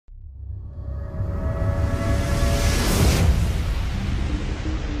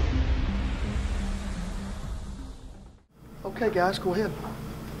Okay, guys, go ahead.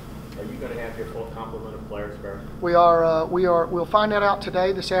 Are you going to have your full complement of players, Barry? We are. We'll find that out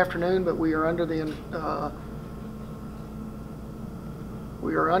today, this afternoon. But we are under the.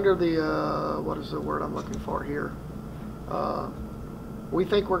 What is the word I'm looking for here? We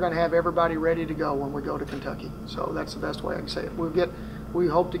think we're going to have everybody ready to go when we go to Kentucky. So that's the best way I can say it. We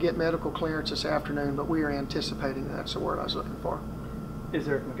hope to get medical clearance this afternoon, but we are anticipating that's the word I was looking for. Is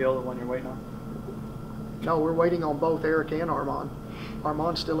Eric McGill the one you're waiting on? No, we're waiting on both Eric and Armand.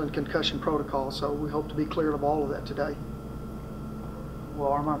 Armand's still in concussion protocol, so we hope to be cleared of all of that today. Well,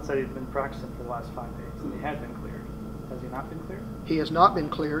 Armand said he'd been practicing for the last 5 days, and he had been cleared. Has he not been cleared? He has not been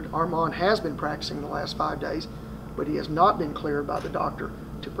cleared. Armand has been practicing the last 5 days, but he has not been cleared by the doctor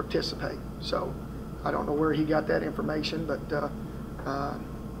to participate. So I don't know where he got that information, but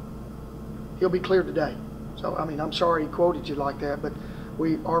he'll be cleared today. So, I mean, I'm sorry he quoted you like that, but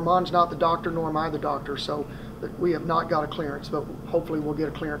Armand's not the doctor, nor am I the doctor, so we have not got a clearance, but hopefully we'll get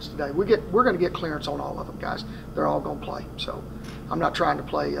a clearance today. We're going to get clearance on all of them, guys. They're all going to play. So I'm not trying to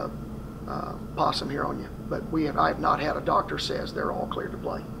play possum here on you, but I have not had a doctor says they're all cleared to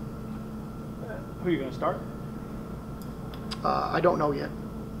play. Who are you going to start? I don't know yet.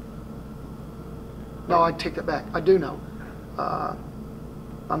 No, I take that back. I do know.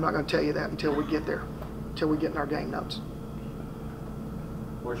 I'm not going to tell you that until we get there, until we get in our game notes.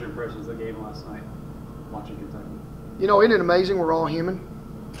 What was your impressions of the game last night, watching Kentucky? You know, isn't it amazing we're all human?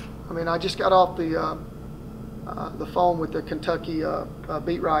 I mean, I just got off the phone with the Kentucky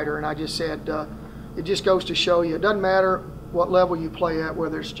beat writer, and I just said, it just goes to show you, it doesn't matter what level you play at,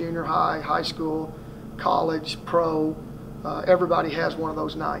 whether it's junior high, high school, college, pro, everybody has one of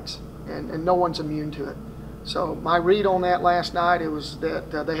those nights, and no one's immune to it. So my read on that last night, it was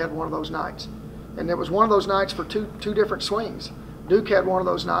that they had one of those nights. And it was one of those nights for two different swings. Duke had one of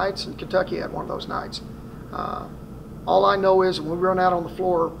those nights, and Kentucky had one of those nights. All I know is when we run out on the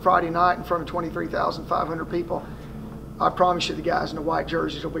floor Friday night in front of 23,500 people, I promise you the guys in the white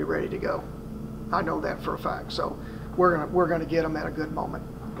jerseys will be ready to go. I know that for a fact. So we're gonna get them at a good moment.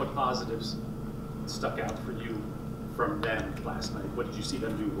 What positives stuck out for you from them last night? What did you see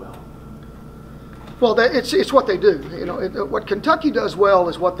them do well? Well, it's what they do. You know, what Kentucky does well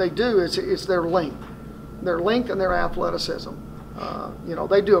is what they do is their length and their athleticism. You know,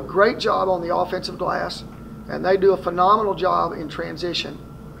 they do a great job on the offensive glass, and they do a phenomenal job in transition.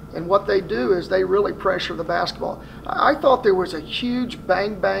 And what they do is they really pressure the basketball. I thought there was a huge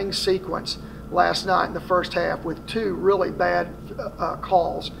bang-bang sequence last night in the first half with two really bad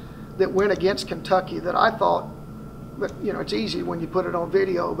calls that went against Kentucky that I thought, but you know, it's easy when you put it on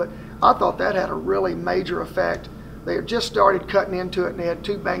video, but I thought that had a really major effect. They had just started cutting into it, and they had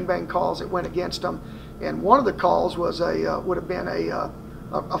two bang-bang calls that went against them. And one of the calls was would have been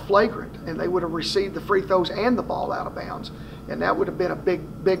a flagrant, and they would have received the free throws and the ball out of bounds, and that would have been a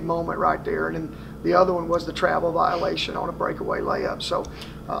big moment right there. And then the other one was the travel violation on a breakaway layup. So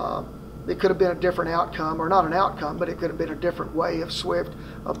it could have been a different outcome, or not an outcome, but it could have been a different way of Swift,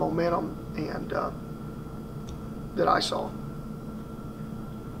 of momentum, and that I saw.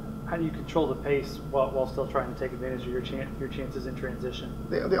 How do you control the pace while still trying to take advantage of your chances in transition?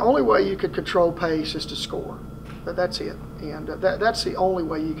 The only way you could control pace is to score. But that's it. And that's the only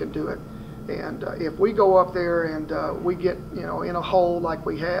way you can do it. And if we go up there and we get, you know, in a hole like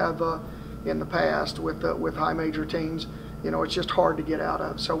we have in the past with high major teams, you know, it's just hard to get out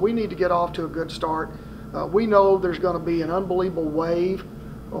of. So we need to get off to a good start. We know there's going to be an unbelievable wave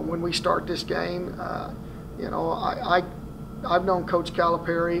when we start this game. You know, I've known Coach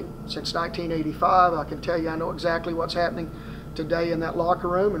Calipari since 1985. I can tell you I know exactly what's happening today in that locker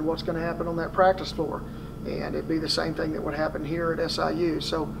room and what's going to happen on that practice floor. And it'd be the same thing that would happen here at SIU.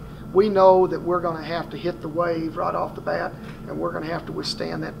 So we know that we're going to have to hit the wave right off the bat, and we're going to have to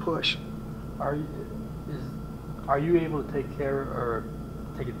withstand that push. Are you able to take care or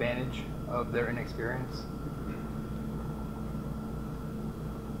take advantage of their inexperience?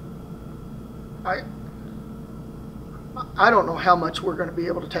 I don't know how much we're going to be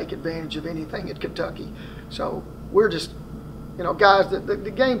able to take advantage of anything at Kentucky. So we're just, you know, guys, the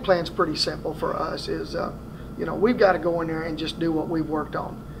game plan's pretty simple for us is, you know, we've got to go in there and just do what we've worked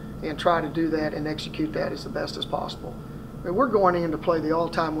on and try to do that and execute that as the best as possible. I mean, we're going in to play the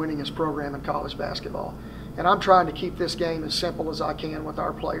all-time winningest program in college basketball. And I'm trying to keep this game as simple as I can with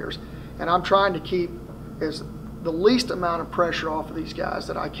our players. And I'm trying to keep the least amount of pressure off of these guys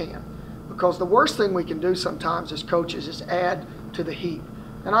that I can. Because the worst thing we can do sometimes as coaches is add to the heap.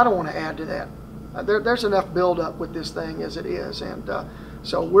 And I don't want to add to that. There's enough buildup with this thing as it is. And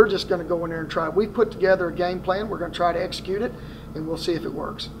so we're just going to go in there and try. We've put together a game plan. We're going to try to execute it, and we'll see if it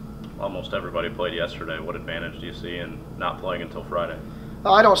works. almost everybody played yesterday. What advantage do you see in not playing until Friday?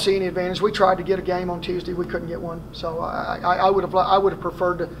 I don't see any advantage. We tried to get a game on Tuesday. We couldn't get one. So I would have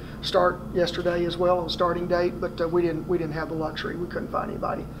preferred to start yesterday as well on starting date, but we didn't have the luxury. We couldn't find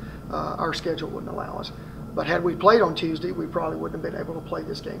anybody. Our schedule wouldn't allow us. But had we played on Tuesday, we probably wouldn't have been able to play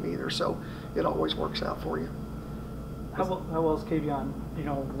this game either. So it always works out for you. How well has Kavion,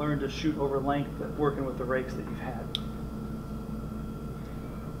 learned to shoot over length working with the rakes that you've had?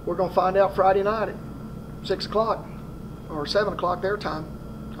 We're going to find out Friday night at 6 o'clock or 7 o'clock their time.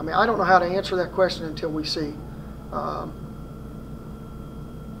 I mean, I don't know how to answer that question until we see.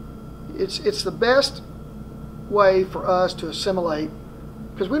 It's the best way for us to assimilate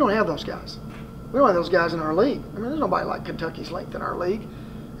because we don't have those guys. We don't have those guys in our league. I mean, there's nobody like Kentucky's length in our league.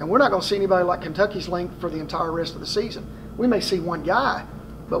 And we're not going to see anybody like Kentucky's length for the entire rest of the season. We may see one guy,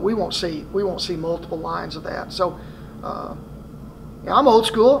 but we won't see multiple lines of that. So I'm old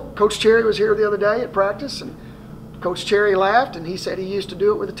school. Coach Cherry was here the other day at practice, and Coach Cherry laughed, and he said he used to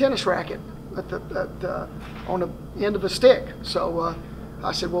do it with a tennis racket on the end of a stick. So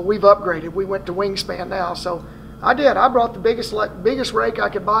I said, well, we've upgraded. We went to wingspan now. So I did. I brought the biggest rake I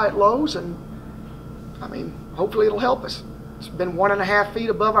could buy at Lowe's, and I mean, hopefully it'll help us. It's been 1.5 feet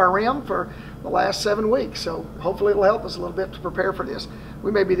above our rim for the last 7 weeks, so hopefully it'll help us a little bit to prepare for this. We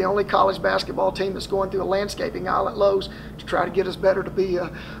may be the only college basketball team that's going through a landscaping aisle at Lowe's to try to get us better to be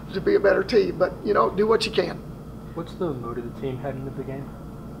a better team. But do what you can. What's the mood of the team heading into the game?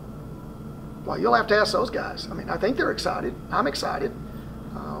 Well, you'll have to ask those guys. I mean, I think they're excited. I'm excited.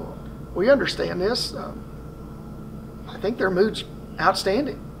 We understand this. I think their mood's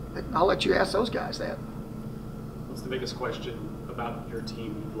outstanding. I'll let you ask those guys that. What's the biggest question about your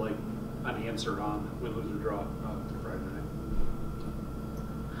team you'd like unanswered on win, lose, or draw Friday night?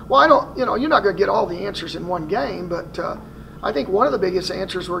 Well, I don't, you're not going to get all the answers in one game, but I think one of the biggest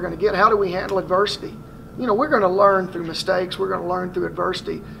answers we're going to get, how do we handle adversity? We're going to learn through mistakes. We're going to learn through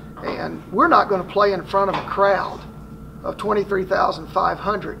adversity. And we're not going to play in front of a crowd of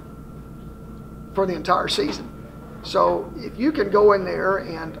 23,500 for the entire season. So if you can go in there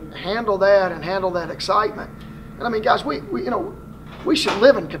and handle that excitement, and I mean, guys, we should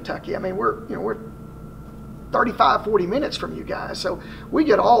live in Kentucky. I mean, we're 35, 40 minutes from you guys, so we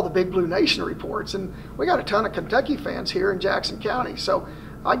get all the Big Blue Nation reports, and we got a ton of Kentucky fans here in Jackson County. So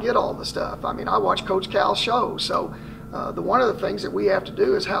I get all the stuff. I mean, I watch Coach Cal's show. So one of the things that we have to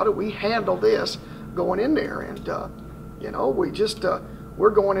do is how do we handle this going in there, and we're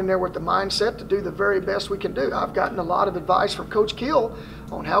going in there with the mindset to do the very best we can do. I've gotten a lot of advice from Coach Kill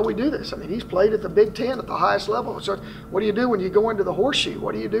on how we do this. I mean, he's played at the Big Ten at the highest level. So what do you do when you go into the horseshoe?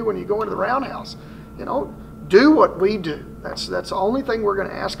 What do you do when you go into the roundhouse? Do what we do. That's the only thing we're going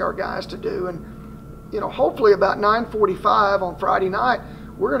to ask our guys to do. And, hopefully about 9:45 on Friday night,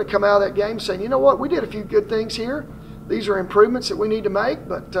 we're going to come out of that game saying, you know what, we did a few good things here. These are improvements that we need to make,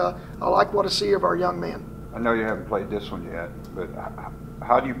 but I like what I see of our young men. I know you haven't played this one yet, but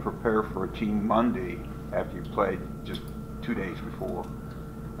how do you prepare for a team Monday after you played just 2 days before?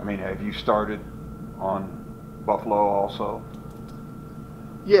 I mean, have you started on Buffalo also?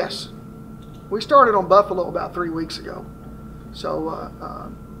 Yes. We started on Buffalo about 3 weeks ago. So,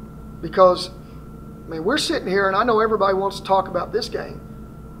 because, I mean, we're sitting here, and I know everybody wants to talk about this game,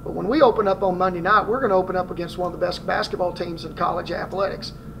 but when we open up on Monday night, we're going to open up against one of the best basketball teams in college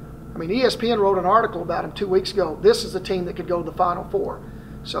athletics. I mean, ESPN wrote an article about him 2 weeks ago. This is the team that could go to the Final Four.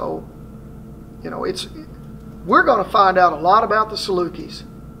 So, we're going to find out a lot about the Salukis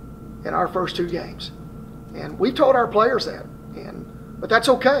in our first 2 games. And we told our players that. But that's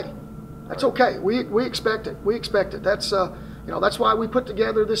okay. That's okay. We expect it. We expect it. That's that's why we put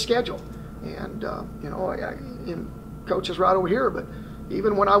together this schedule. And and Coach is right over here, but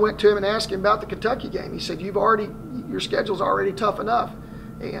even when I went to him and asked him about the Kentucky game, he said, your schedule's already tough enough.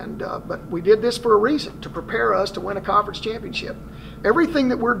 And but we did this for a reason, to prepare us to win a conference championship. Everything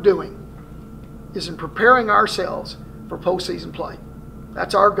that we're doing is in preparing ourselves for postseason play.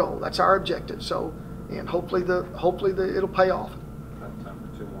 That's our goal. That's our objective. So, and hopefully it'll pay off. Time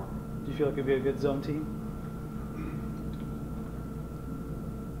for 2 more. Do you feel like it'd be a good zone team?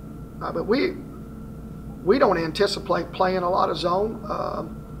 But we don't anticipate playing a lot of zone.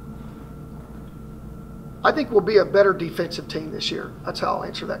 I think we'll be a better defensive team this year. That's how I'll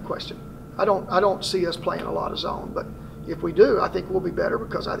answer that question. I don't see us playing a lot of zone, but if we do, I think we'll be better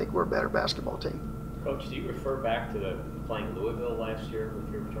because I think we're a better basketball team. Coach, do you refer back to playing Louisville last year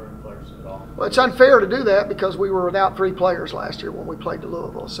with your returning players at all? Well, it's unfair to do that because we were without 3 players last year when we played to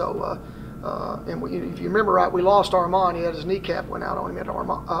Louisville. So, if you remember right, we lost Armand. He had his kneecap went out on him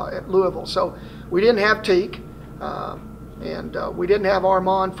at Louisville. So we didn't have Teak. And we didn't have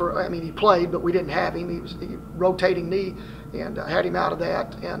Armand for, I mean, he played, but we didn't have him. He was rotating knee and had him out of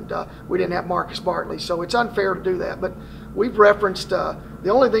that. And we didn't have Marcus Bartley. So it's unfair to do that. But we've referenced, the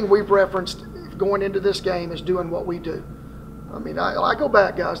only thing we've referenced going into this game is doing what we do. I mean, I go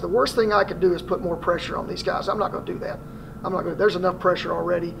back, guys. The worst thing I could do is put more pressure on these guys. I'm not going to do that. I'm not going to. There's enough pressure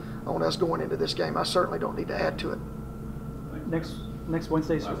already on us going into this game. I certainly don't need to add to it. Next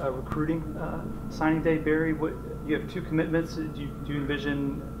Wednesday's recruiting signing day, Barry. What, you have 2 commitments. Do you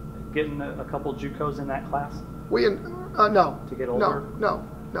envision getting a couple JUCOs in that class? No. To get older?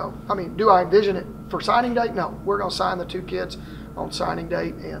 No. I mean, do I envision it for signing date? No. We're going to sign the 2 kids on signing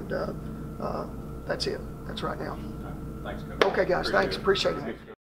date, and that's it. That's right now. Thanks, Coach. Okay, guys. Thanks. Appreciate it.